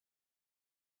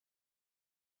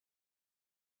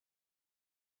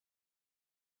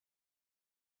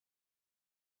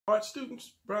All right,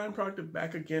 students, Brian Proctor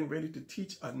back again, ready to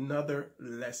teach another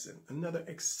lesson, another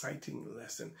exciting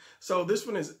lesson. So this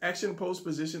one is action pose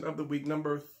position of the week,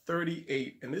 number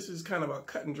 38. And this is kind of a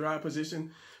cut and dry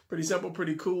position, pretty simple,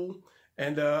 pretty cool.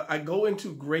 And I go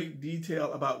into great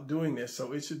detail about doing this,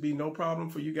 so it should be no problem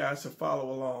for you guys to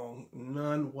follow along,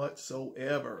 none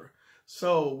whatsoever.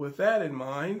 So with that in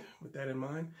mind,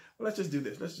 well, let's just do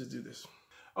this.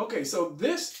 Okay, so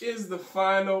this is the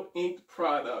final inked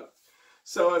product.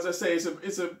 So as I say,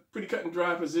 it's a pretty cut and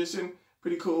dry position,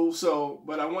 pretty cool. So,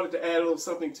 but I wanted to add a little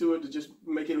something to it to just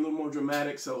make it a little more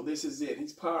dramatic. So this is it.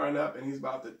 He's powering up and he's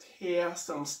about to tear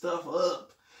some stuff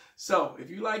up. So if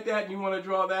you like that and you want to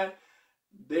draw that,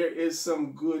 there is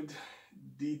some good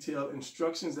detailed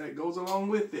instructions that goes along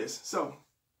with this. So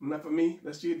enough of me.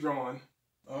 Let's get drawing.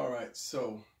 All right.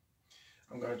 So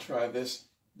I'm going to try this.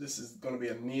 This is going to be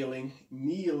a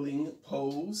kneeling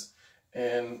pose,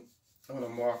 and I'm going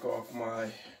to mark off my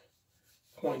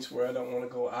points where I don't want to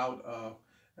go out of.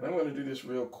 And I'm going to do this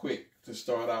real quick to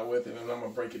start out with, and then I'm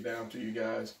going to break it down to you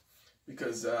guys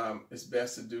because it's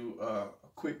best to do a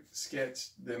quick sketch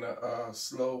than a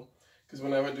slow, because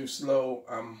whenever I do slow,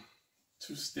 I'm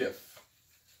too stiff.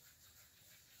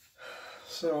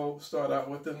 So start out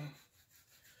with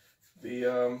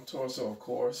the torso, of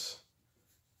course.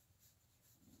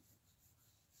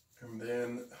 And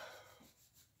then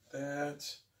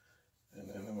that. And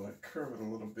then I'm going to curve it a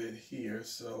little bit here.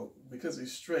 So because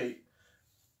he's straight,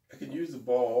 I could use the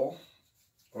ball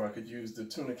or I could use the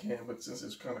tuna can, but since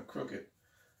it's kind of crooked,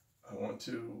 I want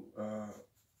to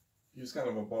use kind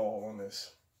of a ball on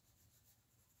this.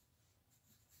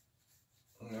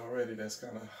 And already that's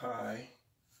kind of high.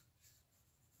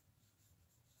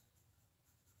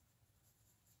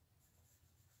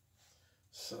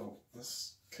 So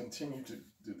let's continue to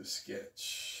do the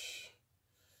sketch.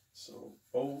 So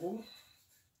oval.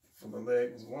 For the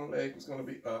legs, one leg is going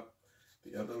to be up,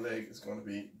 the other leg is going to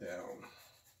be down.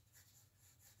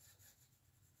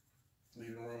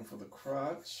 Leaving room for the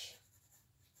crotch.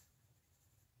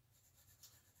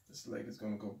 This leg is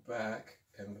going to go back,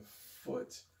 and the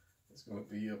foot is going to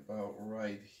be about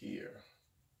right here.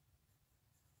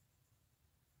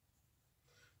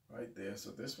 Right there.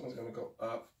 So this one's going to go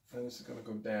up, and this is going to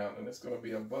go down, and it's going to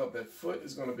be above. That foot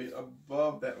is going to be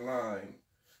above that line.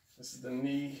 This is the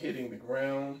knee hitting the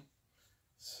ground.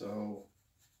 So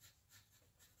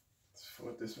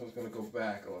this one's going to go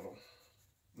back a little.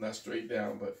 Not straight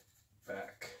down, but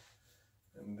back.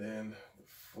 And then the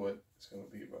foot is going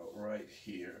to be about right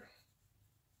here.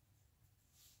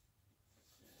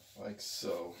 Like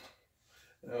so.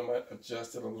 And I might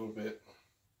adjust it a little bit.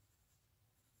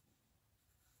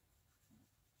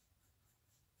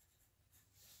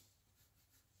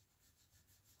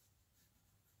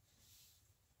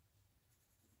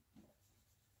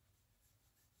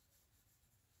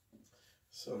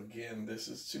 So again, this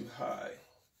is too high.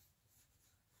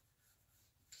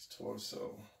 It's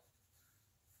torso.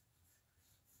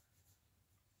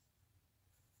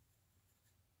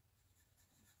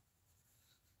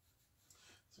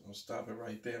 So I'm going to stop it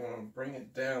right there. I want to bring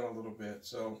it down a little bit.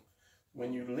 So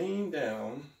when you lean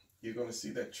down, you're going to see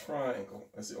that triangle.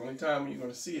 That's the only time you're going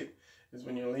to see it is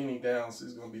when you're leaning down. So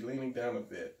it's going to be leaning down a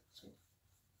bit. So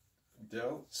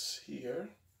delts here.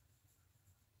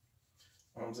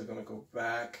 Arms are going to go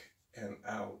back and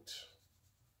out,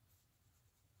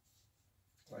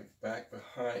 like back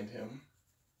behind him,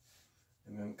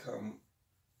 and then come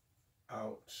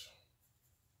out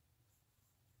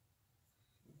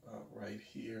about right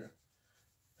here,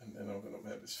 and then I'm going to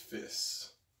have his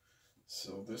fists.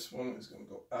 So this one is going to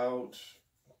go out,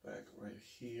 back right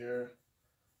here,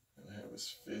 and have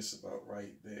his fists about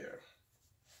right there.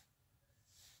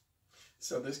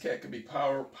 So this cat could be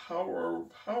powering,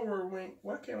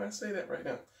 why can't I say that right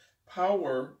now?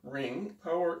 Powering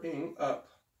up,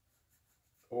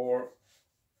 or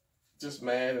just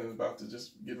mad and about to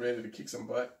just get ready to kick some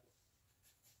butt.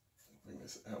 Bring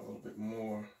this out a little bit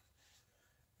more.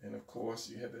 And of course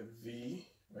you have that V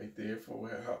right there for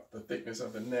the thickness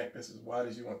of the neck. That's as wide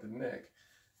as you want the neck.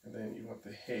 And then you want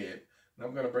the head. And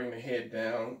I'm going to bring the head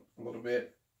down a little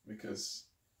bit because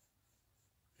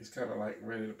he's kind of like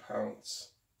ready to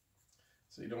pounce.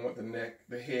 So you don't want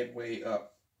the head way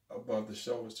up above the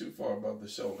shoulders, too far above the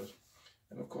shoulders.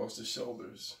 And of course the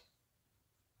shoulders.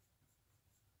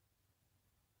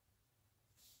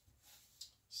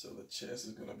 So the chest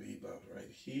is going to be about right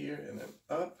here and then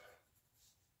up.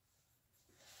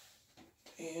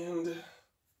 And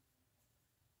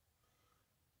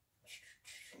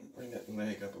bring that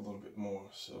leg up a little bit more.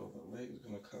 So the leg is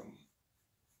going to come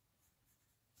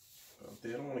up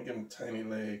there. I don't want to give him tiny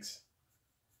legs.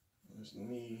 There's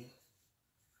knee,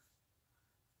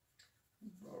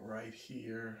 right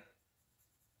here.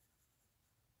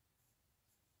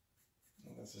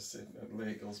 And as I said, that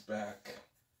leg goes back.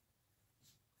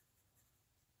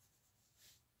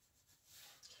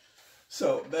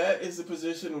 So that is the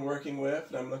position I'm working with.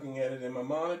 And I'm looking at it in my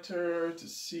monitor to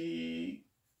see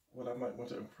what I might want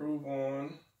to improve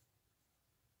on.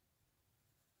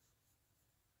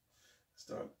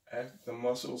 Start at the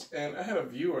muscles. And I had a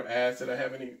viewer ask that I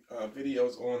have any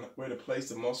videos on where to place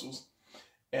the muscles.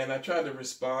 And I tried to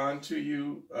respond to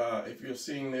you if you're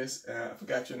seeing this. I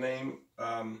forgot your name.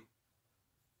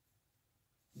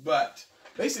 But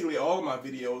basically all of my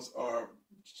videos are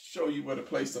show you where to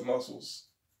place the muscles.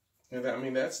 And I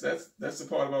mean, that's the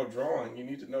part about drawing. You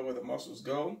need to know where the muscles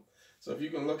go. So if you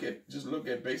can look at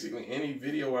basically any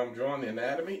video where I'm drawing the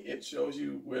anatomy, it shows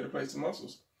you where to place the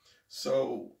muscles.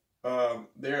 So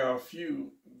there are a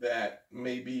few that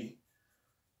maybe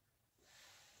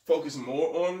focus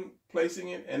more on placing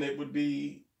it, and it would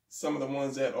be some of the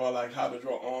ones that are like how to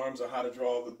draw arms or how to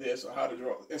draw this or how to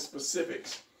draw in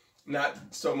specifics. Not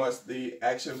so much the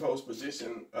action pose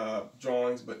position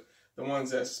drawings, but the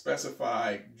ones that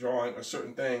specify drawing a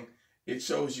certain thing. It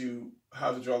shows you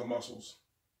how to draw the muscles.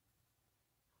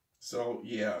 So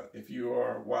yeah, if you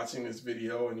are watching this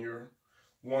video and you're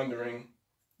wondering,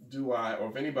 or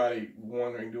if anybody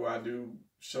wondering, do I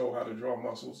show how to draw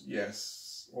muscles?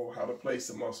 Yes. Or how to place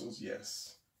the muscles?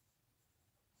 Yes.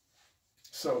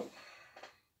 So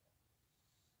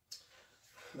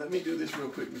let me do this real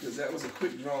quick because that was a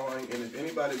quick drawing, and if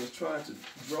anybody was trying to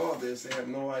draw this, they have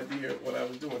no idea what I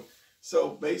was doing.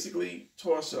 So basically,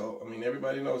 torso, I mean,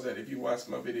 everybody knows that if you watch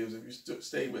my videos, if you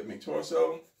stay with me,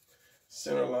 torso,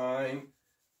 center line,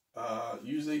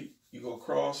 usually you go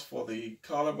across for the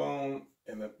collarbone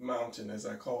and the mountain, as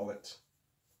I call it,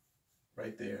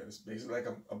 right there. It's basically like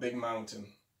a big mountain.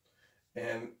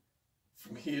 And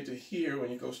from here to here,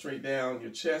 when you go straight down,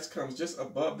 your chest comes just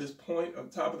above this point on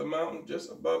top of the mountain,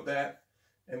 just above that,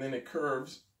 and then it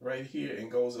curves right here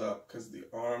and goes up because the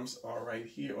arms are right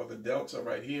here, or the delts are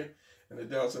right here, and the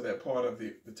delts are that part of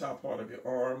the top part of your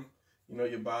arm, you know,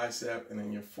 your bicep, and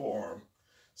then your forearm.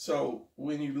 So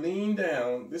when you lean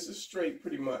down, this is straight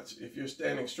pretty much. If you're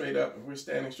standing straight up, if we're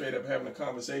standing straight up having a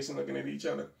conversation looking at each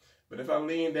other, but if I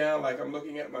lean down like I'm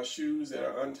looking at my shoes that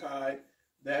are untied,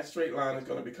 that straight line is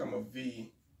going to become a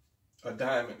V, a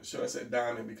diamond. Should I say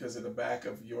diamond because of the back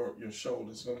of your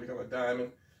shoulder. It's going to become a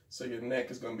diamond. So your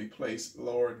neck is going to be placed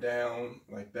lower down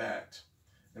like that.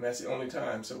 And that's the only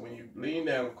time. So when you lean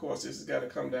down, of course, this has got to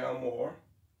come down more.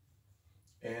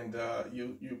 And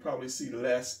you probably see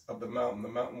less of the mountain. The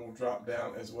mountain will drop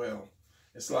down as well.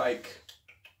 It's like,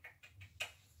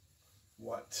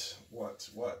 what?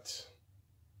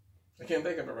 I can't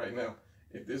think of it right now.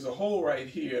 If there's a hole right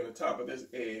here in the top of this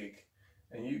egg,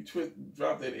 and you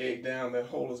drop that egg down, that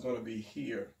hole is going to be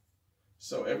here.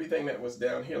 So everything that was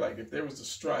down here, like if there was a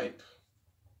stripe,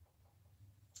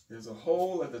 there's a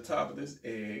hole at the top of this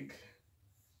egg,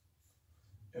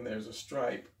 and there's a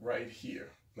stripe right here.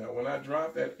 Now, when I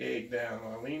drop that egg down,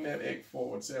 I lean that egg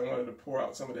forward, say I wanted to pour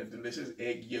out some of that delicious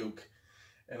egg yolk,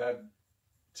 and I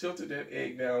tilted that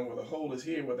egg down where the hole is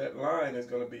here, where that line is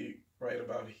going to be right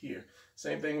about here.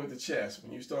 Same thing with the chest.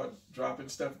 When you start dropping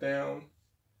stuff down,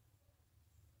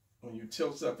 when you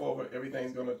tilt stuff over,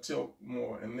 everything's going to tilt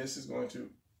more, and this is going to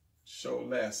show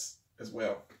less as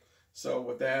well. So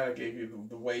with that, I gave you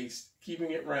the waist,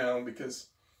 keeping it round because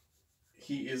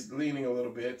he is leaning a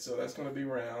little bit, so that's going to be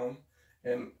round.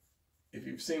 And if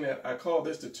you've seen that, I call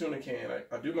this the tuna can.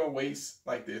 I do my waist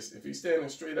like this. If he's standing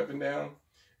straight up and down,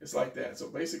 it's like that. So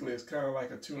basically, it's kind of like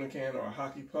a tuna can or a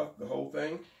hockey puck, the whole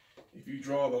thing. If you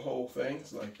draw the whole thing,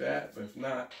 it's like that. But if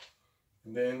not,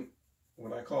 and then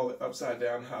when I call it upside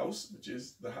down house, which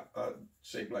is the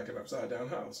shaped like an upside down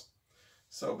house.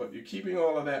 So, but you're keeping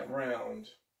all of that round,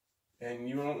 and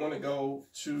you don't want to go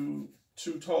too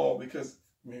tall because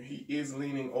he is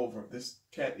leaning over. This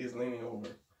cat is leaning over.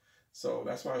 So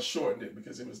that's why I shortened it,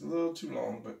 because it was a little too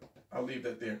long, but I'll leave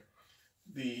that there.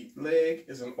 The leg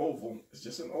is an oval. It's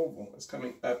just an oval. It's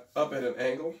coming up at an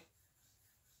angle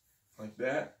like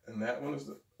that, and that one is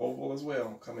the oval as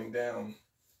well, coming down.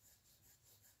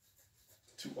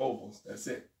 Two ovals. That's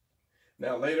it.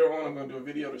 Now later on, I'm going to do a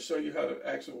video to show you how the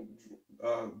actual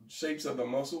shapes of the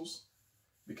muscles,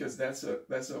 because that's a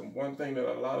one thing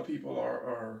that a lot of people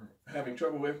are having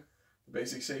trouble with. The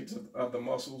basic shapes of the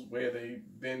muscles, where they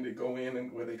bend to go in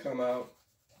and where they come out.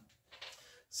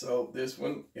 So this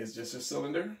one is just a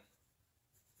cylinder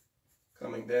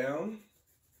coming down,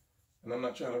 and I'm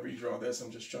not trying to redraw this.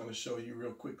 I'm just trying to show you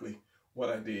real quickly what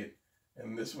I did.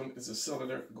 And this one is a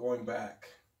cylinder going back.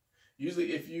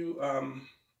 Usually if you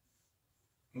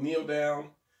kneel down,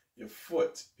 your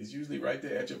foot is usually right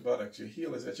there at your buttocks. Your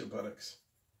heel is at your buttocks.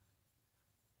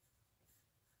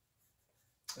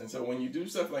 And so when you do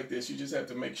stuff like this, you just have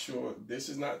to make sure this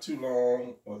is not too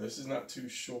long or this is not too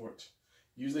short.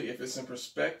 Usually if it's in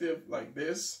perspective like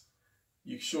this,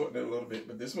 you shorten it a little bit,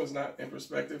 but this one's not in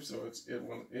perspective, so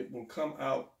it will come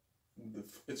out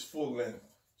its full length,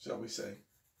 shall we say.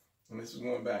 And this is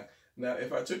going back. Now,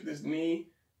 if I took this knee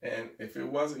and if it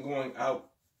wasn't going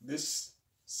out this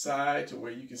side to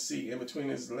where you can see in between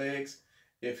his legs,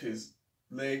 if his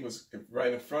leg was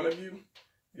right in front of you,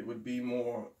 it would be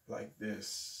more like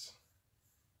this.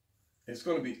 It's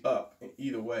going to be up in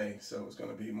either way, so it's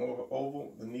going to be more of an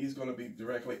oval. The knee is going to be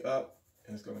directly up,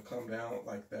 and it's going to come down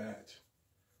like that.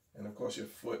 And of course your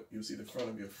foot, you'll see the front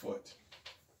of your foot.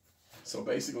 So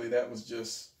basically that was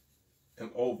just an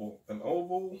oval. An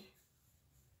oval,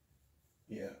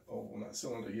 yeah, oval, not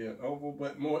cylinder, yeah, an oval,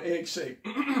 but more egg shape,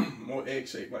 more egg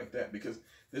shape like that, because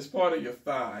this part of your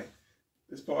thigh,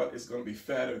 this part is going to be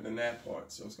fatter than that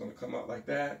part. So it's going to come out like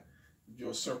that. Do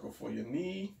a circle for your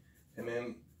knee, and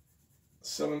then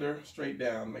cylinder straight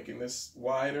down, making this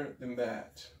wider than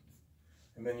that.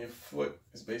 And then your foot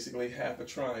is basically half a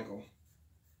triangle.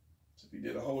 So if you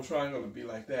did a whole triangle, it would be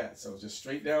like that. So just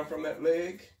straight down from that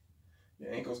leg.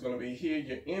 Your ankle is going to be here.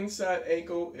 Your inside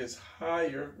ankle is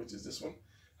higher, which is this one,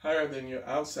 higher than your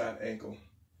outside ankle.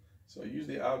 So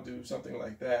usually I'll do something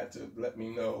like that to let me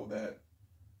know that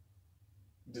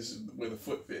this is where the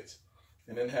foot fits.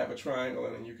 And then have a triangle,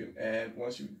 and then you can add,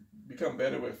 once you become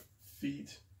better with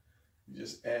feet, you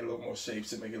just add a little more shapes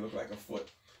to make it look like a foot.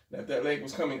 Now if that leg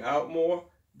was coming out more,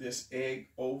 this egg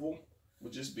oval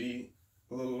would just be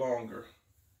a little longer,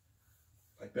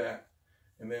 like that.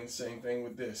 And then same thing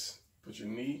with this. Put your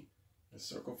knee, a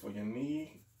circle for your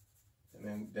knee, and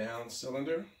then down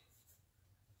cylinder,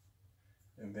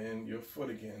 and then your foot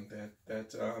again,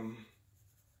 that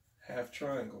half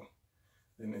triangle.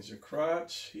 Then there's your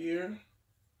crotch here,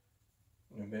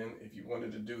 and then if you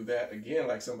wanted to do that again,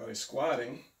 like somebody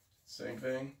squatting, same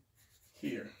thing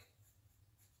here,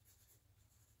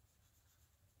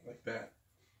 like that.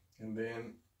 And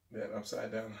then that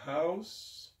upside down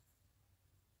house,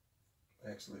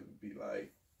 actually it would be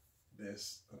like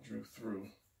this. I drew through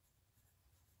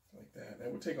like that.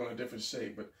 That would take on a different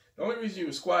shape, but the only reason you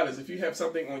would squat is if you have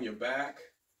something on your back,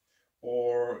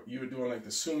 or you were doing like the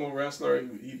sumo wrestler,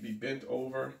 he'd be bent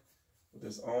over with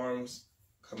his arms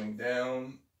coming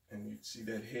down, and you'd see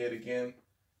that head again.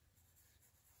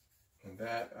 And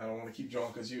that, I don't want to keep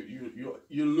drawing because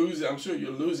you're losing, I'm sure you're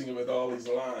losing it with all these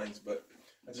lines, but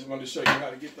I just wanted to show you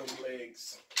how to get those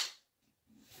legs.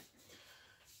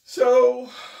 So,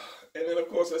 and then of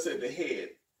course I said the head.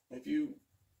 If you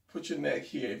put your neck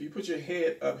here, if you put your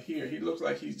head up here, he looks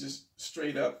like he's just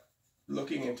straight up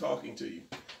looking and talking to you.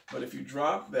 But if you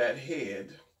drop that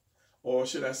head, or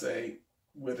should I say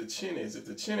where the chin is, if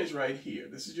the chin is right here,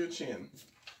 this is your chin,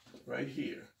 right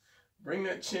here. Bring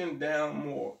that chin down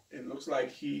more. It looks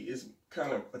like he is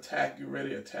kind of you're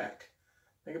ready to attack.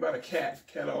 Think about a cat.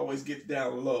 Cat always gets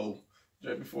down low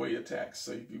right before he attacks.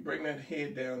 So if you bring that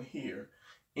head down here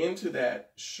into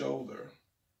that shoulder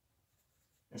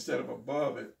instead of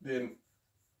above it, then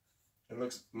it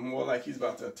looks more like he's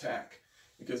about to attack.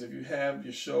 Because if you have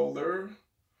your shoulder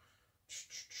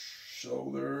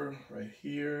right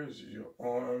here, this is your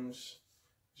arms,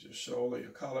 this is your shoulder,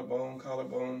 your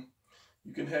collarbone.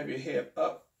 You can have your head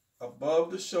up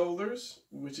above the shoulders,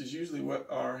 which is usually what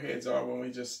our heads are when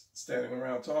we're just standing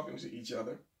around talking to each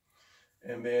other.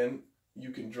 And then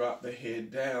you can drop the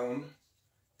head down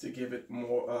to give it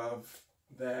more of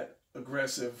that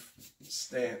aggressive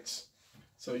stance.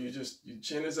 So your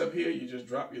chin is up here, you just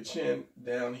drop your chin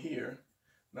down here.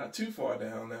 Not too far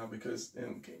down now because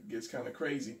then it gets kind of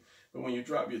crazy. But when you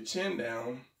drop your chin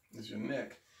down, is your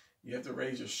neck, you have to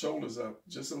raise your shoulders up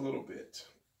just a little bit.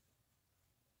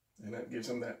 And that gives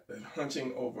him that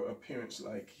hunching over appearance,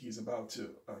 like he's about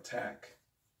to attack.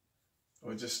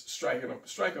 Or just strike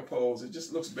a pose. It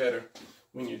just looks better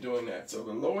when you're doing that. So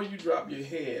the lower you drop your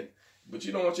head, but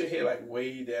you don't want your head like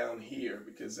way down here,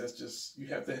 because that's just,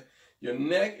 your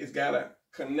neck has got to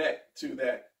connect to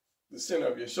the center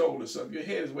of your shoulder. So if your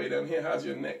head is way down here, how's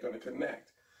your neck going to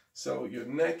connect? So your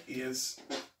neck is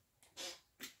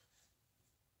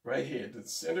right here, the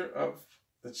center of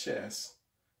the chest.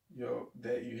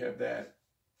 You have that,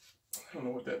 I don't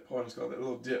know what that part is called, that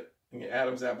little dip, and your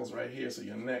Adam's apple's right here, so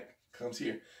your neck comes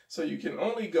here. So you can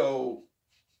only go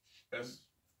as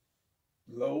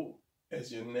low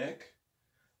as your neck.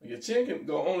 Your chin can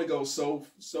only go so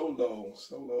low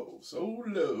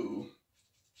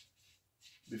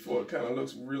before it kind of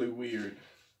looks really weird.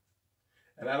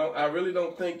 And I really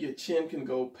don't think your chin can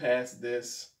go past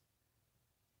this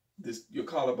your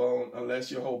collarbone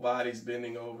unless your whole body's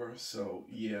bending over. So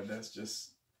yeah, that's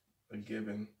just a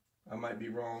given. I might be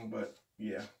wrong, but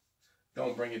yeah,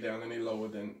 don't bring it down any lower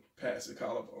than past the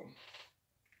collarbone.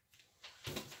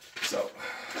 So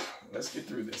let's get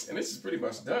through this. And this is pretty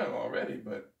much done already,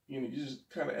 but you just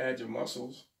kind of add your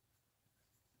muscles.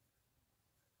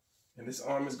 And this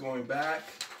arm is going back,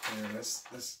 and let's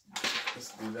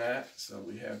do that. So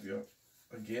we have your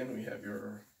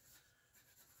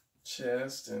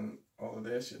chest and all of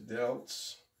this, your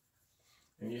delts.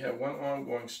 And you have one arm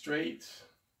going straight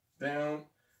down,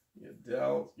 your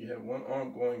delt. You have one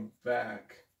arm going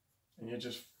back, and you're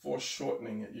just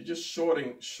foreshortening it. You're just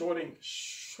shortening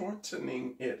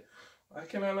it. Why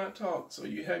can I not talk? So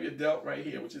you have your delt right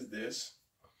here, which is this,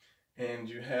 and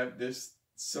you have this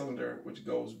cylinder which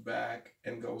goes back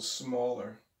and goes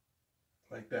smaller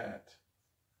like that.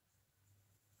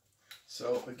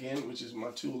 So again, which is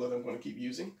my tool that I'm going to keep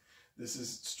using. This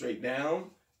is straight down.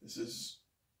 This is,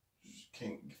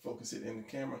 can't focus it in the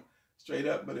camera, straight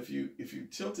up. But if you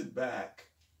tilt it back,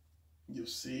 you'll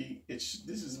see this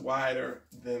is wider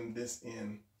than this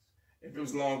end. If it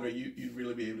was longer, you'd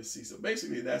really be able to see. So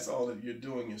basically, that's all that you're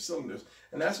doing, your cylinders.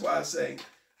 And that's why I say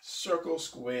circle,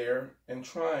 square, and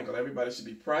triangle. Everybody should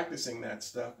be practicing that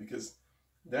stuff, because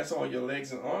that's all your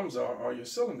legs and arms are your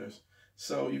cylinders.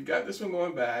 So you've got this one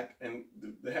going back, and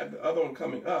they have the other one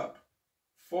coming up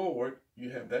forward.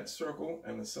 You have that circle,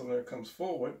 and the cylinder comes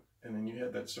forward, and then you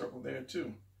have that circle there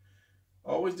too.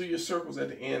 Always do your circles at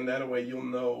the end. That way you'll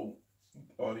know,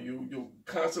 or you'll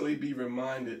constantly be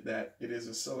reminded that it is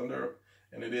a cylinder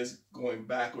and it is going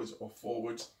backwards or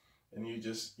forwards, and you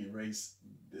just erase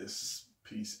this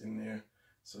piece in there.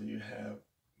 So you have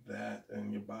that,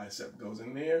 and your bicep goes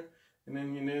in there, and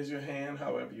then there's your hand,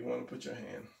 however you want to put your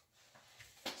hand.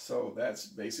 So that's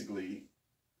basically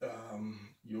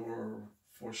your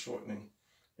foreshortening.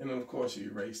 And then of course you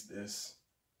erase this.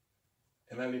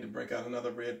 And I need to break out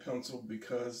another red pencil,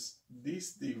 because the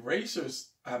erasers,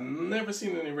 I've never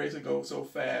seen an eraser go so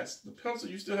fast. The pencil,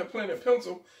 you still have plenty of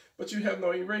pencil, but you have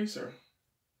no eraser.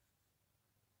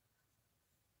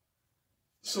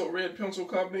 So Red Pencil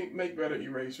Company, make better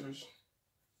erasers.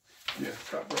 Yeah,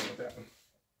 stop playing with that one.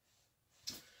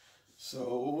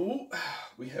 So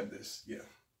we have this, yeah.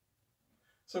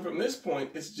 So from this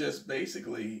point, it's just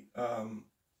basically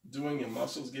doing your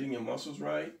muscles, getting your muscles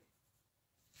right.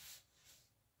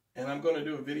 And I'm going to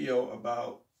do a video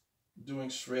about doing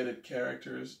shredded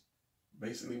characters,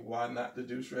 basically why not to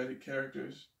do shredded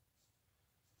characters.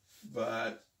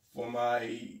 But for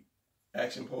my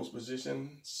action pose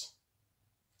positions,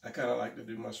 I kind of like to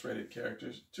do my shredded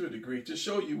characters to a degree to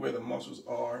show you where the muscles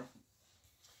are.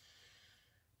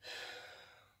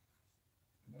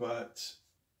 But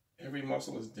every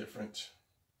muscle is different.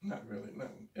 Not really. No.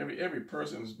 Every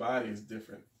person's body is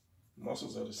different.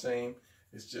 Muscles are the same.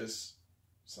 It's just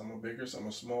some are bigger, some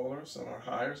are smaller, some are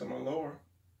higher, some are lower.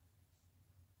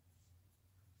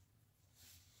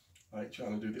 Like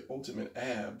trying to do the ultimate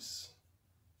abs.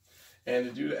 And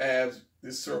to do the abs,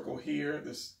 this circle here,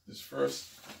 this first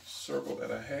circle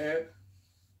that I had,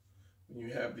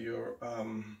 you have your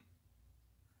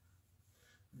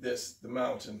the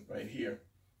mountain right here.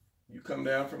 You come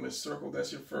down from this circle,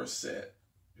 that's your first set.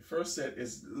 Your first set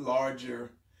is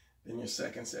larger than your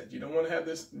second set. You don't want to have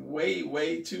this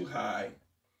way too high,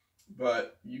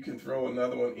 but you can throw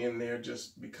another one in there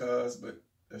just because, but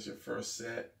that's your first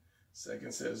set.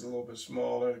 Second set is a little bit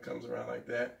smaller, it comes around like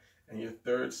that. And your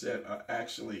third set are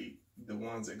actually the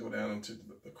ones that go down into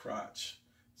the crotch.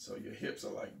 So your hips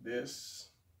are like this,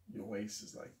 your waist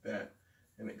is like that,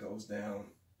 and it goes down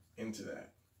into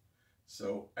that.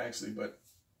 So actually, but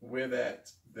where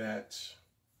that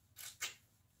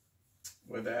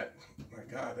my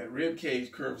God, that rib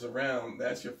cage curves around,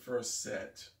 that's your first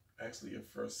set. Actually, your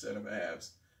first set of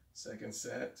abs. Second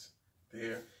set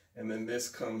there, and then this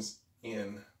comes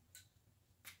in.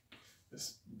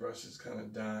 This brush is kind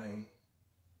of dying.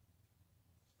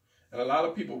 And a lot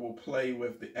of people will play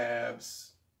with the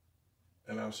abs,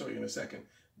 and I'll show you in a second.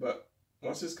 But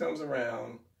once this comes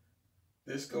around,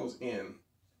 this goes in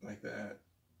like that.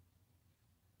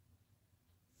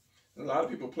 And a lot of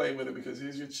people play with it because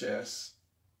here's your chest.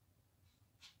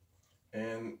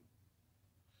 And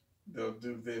they'll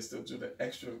do this, they'll do the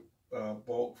extra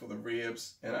bulk for the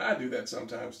ribs. And I do that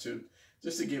sometimes too,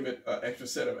 just to give it an extra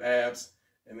set of abs.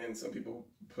 And then some people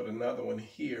put another one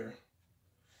here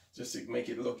just to make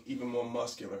it look even more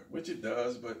muscular, which it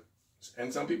does,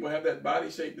 and some people have that body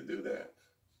shape to do that.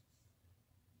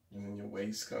 And then your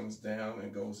waist comes down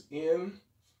and goes in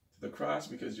to the crotch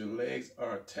because your legs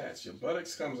are attached. Your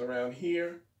buttocks comes around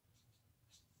here,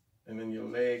 and then your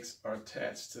legs are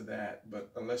attached to that.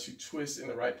 But unless you twist in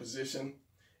the right position,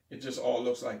 it just all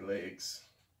looks like legs.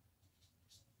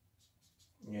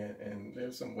 Yeah, and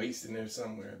there's some waist in there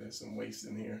somewhere. There's some waist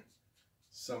in here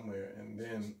somewhere. And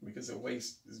then, because the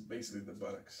waist is basically the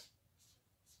buttocks.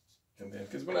 And then,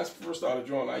 because when I first started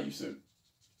drawing, I used to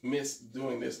miss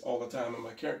doing this all the time. And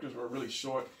my characters were really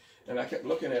short. And I kept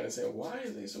looking at it and saying, why are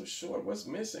they so short? What's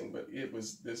missing? But it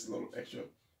was this little extra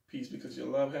piece, because your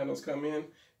love handles come in.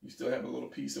 You still have a little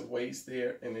piece of waist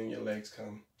there. And then your legs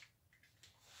come.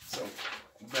 So,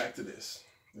 back to this.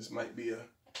 This might be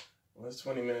well, it's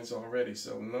 20 minutes already,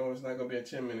 so no, it's not going to be a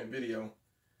 10-minute video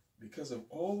because of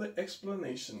all the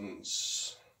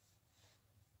explanations.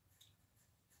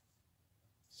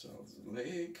 So the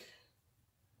leg,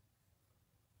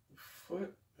 the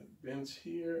foot, it bends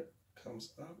here,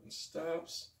 comes up and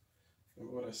stops.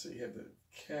 Remember what I said, you have the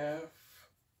calf,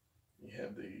 you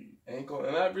have the ankle,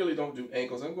 and I really don't do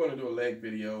ankles. I'm going to do a leg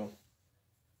video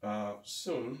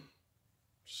soon.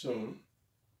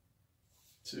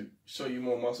 To show you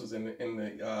more muscles in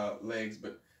the legs,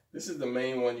 but this is the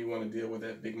main one you want to deal with,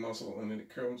 that big muscle, and then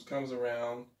it comes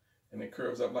around and it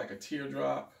curves up like a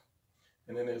teardrop,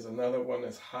 and then there's another one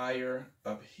that's higher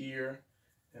up here,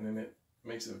 and then it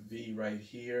makes a V right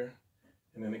here,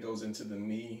 and then it goes into the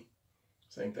knee.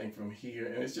 Same thing from here,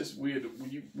 and it's just weird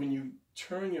when you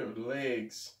turn your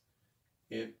legs,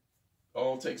 it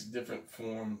all takes different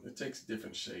form. It takes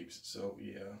different shapes. So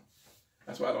yeah.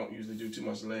 That's why I don't usually do too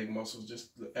much leg muscles,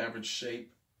 just the average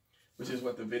shape, which is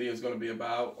what the video is going to be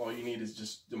about. All you need is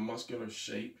just the muscular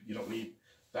shape. You don't need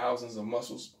thousands of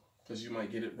muscles, because you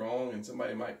might get it wrong and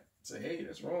somebody might say, hey,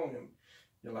 that's wrong. And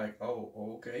you're like,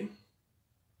 oh, okay.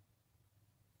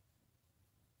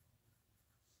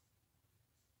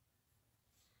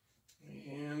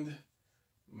 And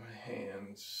my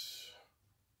hands.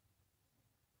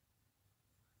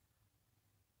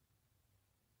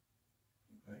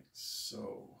 Like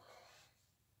so.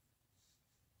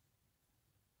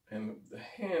 And the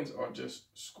hands are just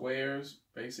squares,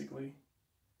 basically.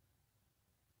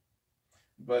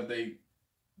 But they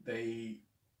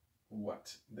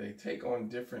take on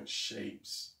different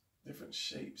shapes.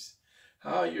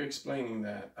 How are you explaining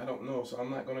that? I don't know, so I'm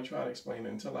not going to try to explain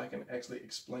it until I can actually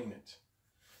explain it.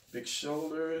 Big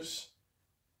shoulders,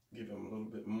 give them a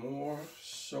little bit more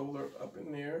shoulder up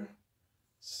in there.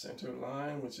 Center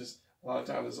line, which is a lot of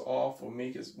times it's off for me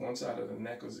because one side of the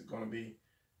neck is going to be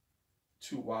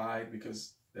too wide,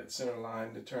 because that center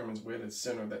line determines where the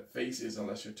center of that face is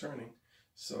unless you're turning.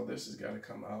 So this has got to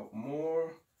come out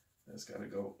more. That's got to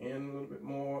go in a little bit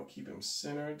more. Keep him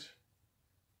centered.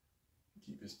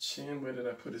 Keep his chin. Where did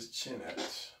I put his chin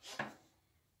at?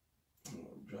 I'm going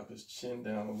to drop his chin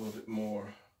down a little bit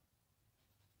more.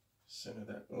 Center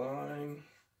that line.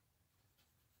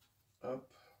 Up.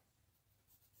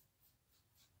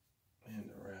 And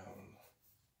around.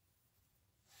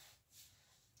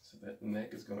 So that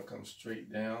neck is going to come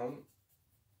straight down.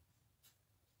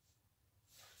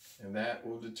 And that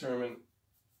will determine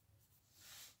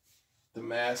the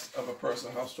mass of a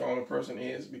person, how strong a person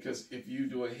is. Because if you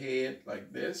do a head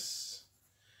like this,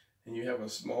 and you have a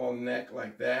small neck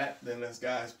like that, then this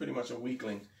guy is pretty much a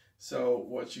weakling. So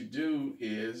what you do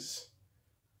is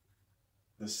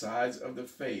the sides of the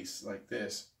face like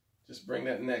this. Just bring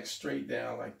that neck straight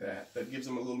down like that. That gives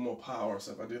him a little more power.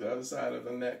 So if I do the other side of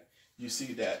the neck, you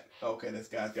see that, okay, this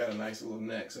guy's got a nice little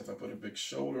neck. So if I put a big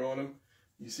shoulder on him,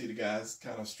 you see the guy's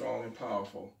kind of strong and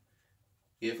powerful.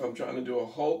 If I'm trying to do a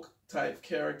Hulk type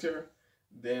character,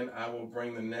 then I will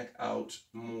bring the neck out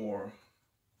more.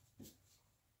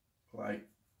 Like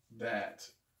that.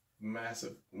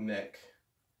 Massive neck.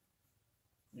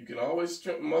 You can always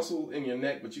strengthen muscle in your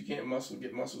neck, but you can't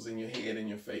get muscles in your head and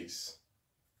your face.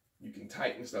 You can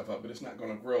tighten stuff up, but it's not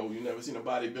going to grow. You've never seen a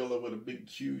bodybuilder with a big,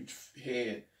 huge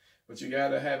head. But you got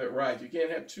to have it right. You can't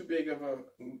have too thick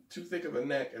of a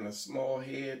neck and a small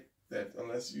head, that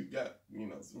unless you got,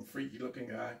 some freaky looking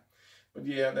guy. But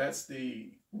yeah, that's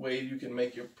the way you can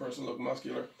make your person look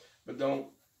muscular. But don't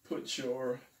put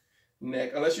your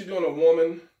neck, unless you're doing a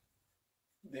woman,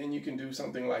 then you can do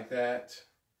something like that.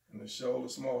 And the shoulder,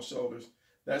 small shoulders,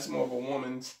 that's more of a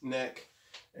woman's neck.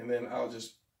 And then I'll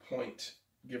just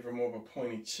give her more of a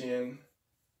pointy chin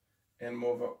and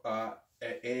more of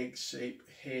an egg-shaped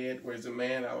head. Whereas a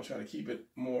man, I will try to keep it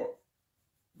more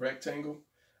rectangle.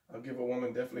 I'll give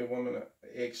definitely a woman an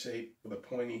egg shape with a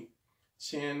pointy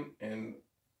chin and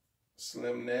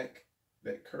slim neck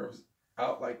that curves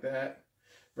out like that.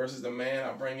 Versus the man,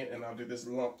 I'll bring it and I'll do this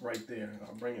lump right there.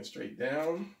 I'll bring it straight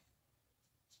down,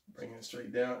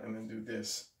 and then do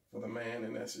this for the man,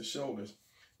 and that's his shoulders.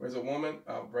 Whereas a woman,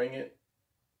 I'll bring it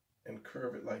and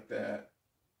curve it like that.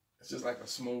 It's just like a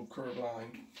smooth curve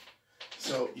line.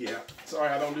 So yeah, sorry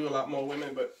I don't do a lot more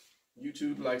women, but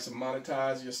YouTube likes to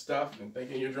monetize your stuff and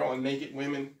thinking you're drawing naked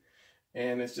women,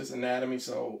 and it's just anatomy.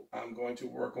 So I'm going to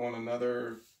work on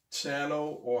another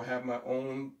channel or have my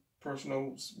own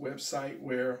personal website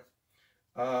where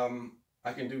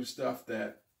I can do stuff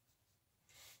that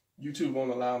YouTube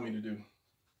won't allow me to do.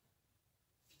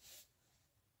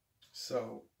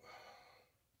 So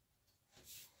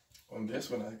on this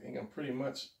one, I think I'm pretty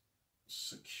much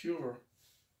secure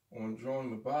on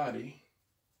drawing the body.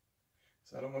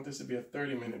 So I don't want this to be a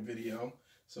 30-minute video.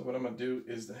 So what I'm going to do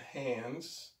is the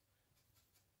hands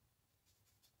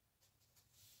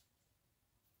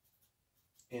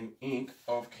in ink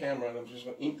off camera, and I'm just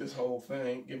going to ink this whole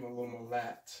thing, give him a little more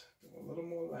lat. Give him a little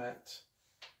more lat.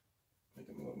 Make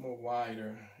him a little more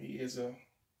wider. He's a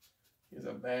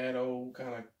bad old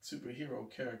kind of superhero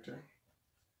character.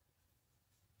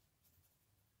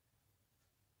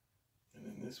 And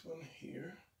then this one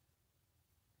here.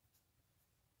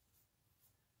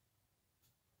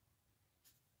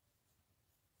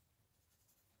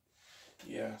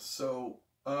 Yeah, so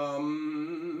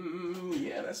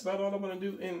yeah, that's about all I'm gonna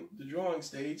do in the drawing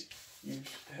stage. You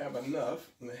have enough.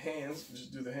 And the hands,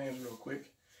 just do the hands real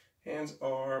quick. Hands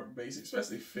are basic,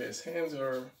 especially fists. Hands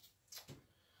are,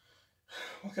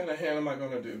 what kind of hand am I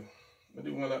gonna do? I'm gonna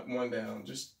do one up, one down.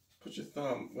 Just put your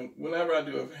thumb. Whenever I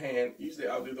do a hand, usually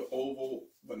I'll do the oval,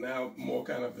 but now more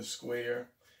kind of the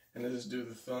square. And then just do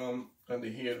the thumb under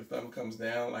here. The thumb comes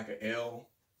down like an L,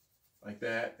 like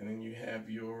that. And then you have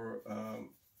your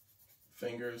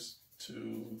fingers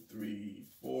 2, 3,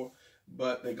 4,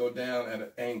 but they go down at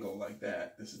an angle like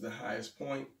that. This is the highest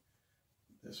point.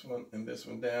 This one and this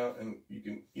one down, and you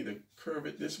can either curve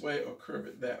it this way or curve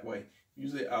it that way.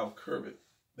 Usually I'll curve it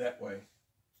that way.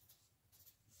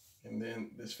 And then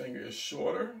this finger is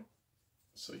shorter,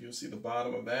 so you'll see the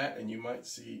bottom of that, and you might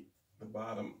see the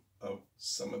bottom of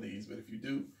some of these. But if you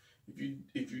do,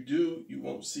 you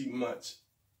won't see much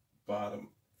bottom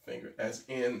finger. As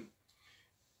in,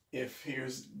 if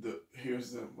here's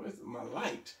my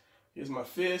light. Here's my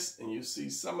fist, and you see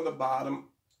some of the bottom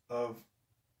of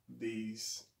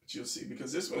these. But you'll see,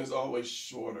 because this one is always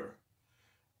shorter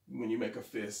when you make a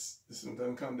fist. This one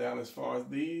doesn't come down as far as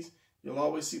these. You'll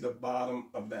always see the bottom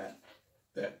of that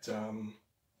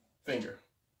finger.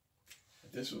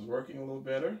 If this was working a little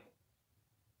better,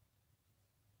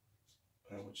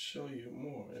 I would show you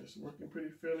more. It's working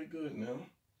fairly good now.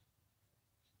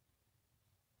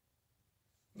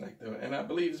 And I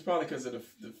believe it's probably because of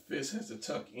the fist has to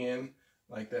tuck in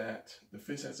like that. The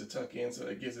fist has to tuck in, so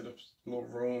that gives it a little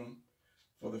room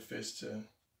for the fist to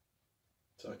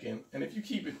tuck in. And if you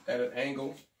keep it at an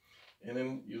angle, and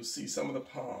then you'll see some of the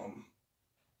palm.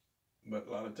 But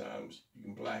a lot of times you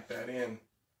can black that in.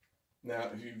 Now,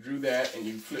 if you drew that and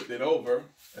you flipped it over,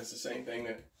 that's the same thing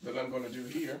that I'm going to do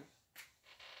here.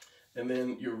 And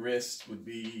then your wrist would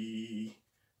be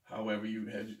however you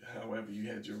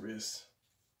had your wrist,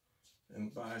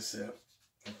 and bicep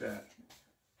like that.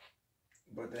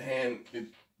 But the hand,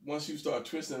 once you start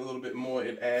twisting a little bit more,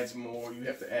 it adds more. You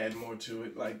have to add more to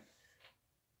it. Like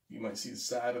you might see the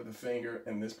side of the finger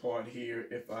and this part here.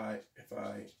 If I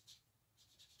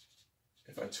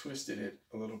twisted it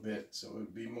a little bit, so it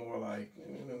would be more like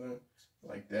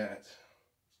that.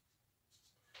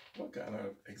 What kind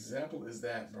of example is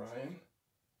that, Brian?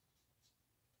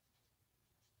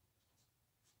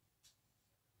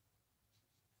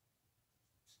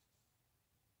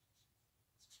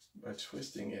 By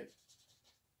twisting it,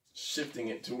 shifting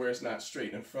it to where it's not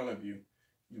straight in front of you,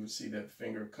 you would see that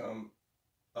finger come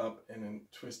up and then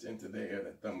twist into there.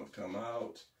 That thumb would come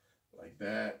out like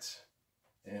that.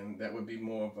 And that would be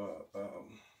more of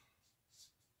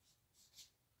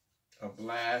a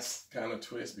blast kind of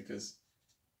twist, because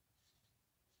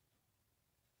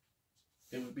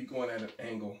it would be going at an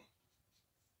angle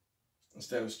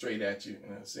instead of straight at you.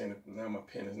 And I'm saying that now my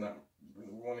pen is not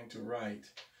really wanting to write.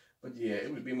 But yeah,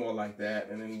 it would be more like that.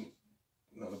 And then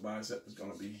the bicep is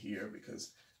going to be here,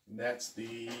 because that's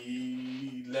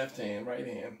the left hand, right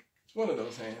hand. It's one of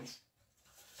those hands.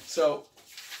 So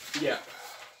yeah,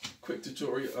 quick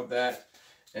tutorial of that.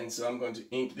 And so I'm going to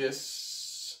ink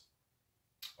this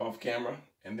off camera,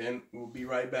 and then we'll be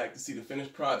right back to see the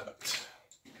finished product.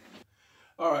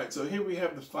 All right, so here we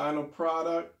have the final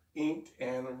product, inked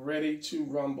and ready to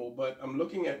rumble. But I'm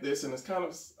looking at this, and it's kind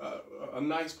of a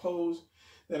nice pose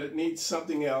that it needs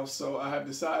something else. So I have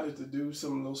decided to do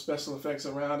some little special effects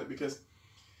around it, because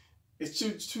it's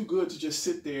too good to just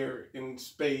sit there in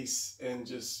space and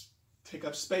just take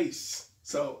up space.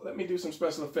 So let me do some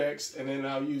special effects, and then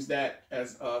I'll use that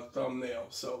as a thumbnail.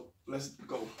 So let's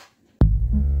go.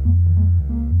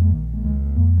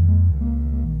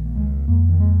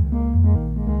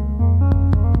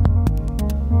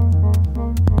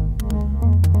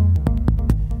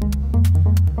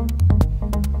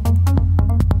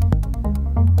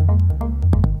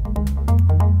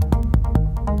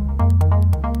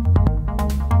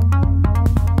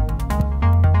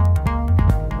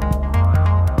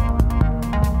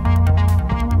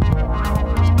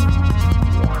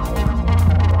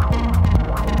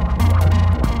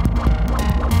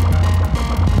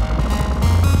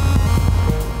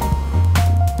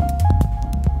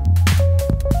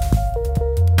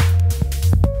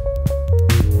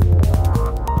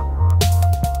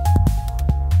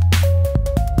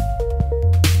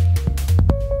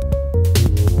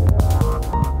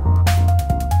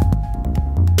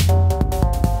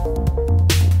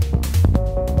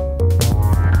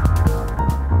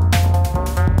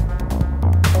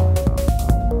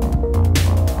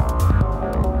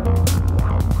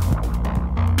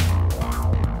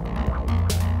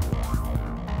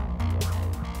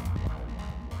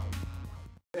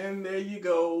 And there you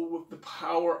go with the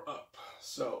power up.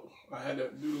 So I had to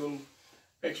do a little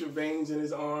extra veins in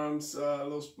his arms,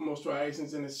 little more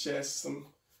striations in his chest, some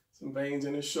veins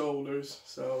in his shoulders,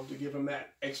 so to give him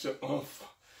that extra oomph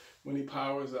when he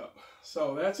powers up.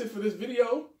 So that's it for this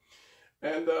video.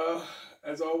 And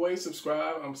as always,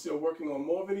 subscribe. I'm still working on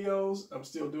more videos. I'm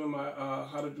still doing my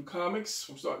how to do comics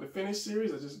from start to finish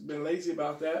series. I've just been lazy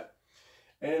about that,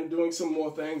 and doing some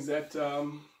more things that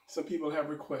some people have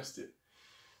requested.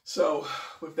 So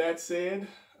with that said,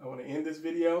 I want to end this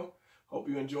video. Hope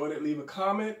you enjoyed it. Leave a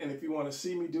comment, and if you want to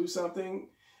see me do something,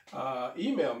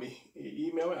 email me.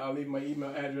 I'll leave my email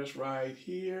address right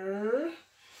here,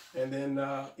 and then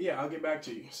yeah, I'll get back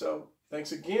to you. So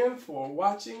thanks again for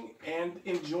watching and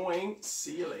enjoying.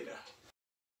 See you later.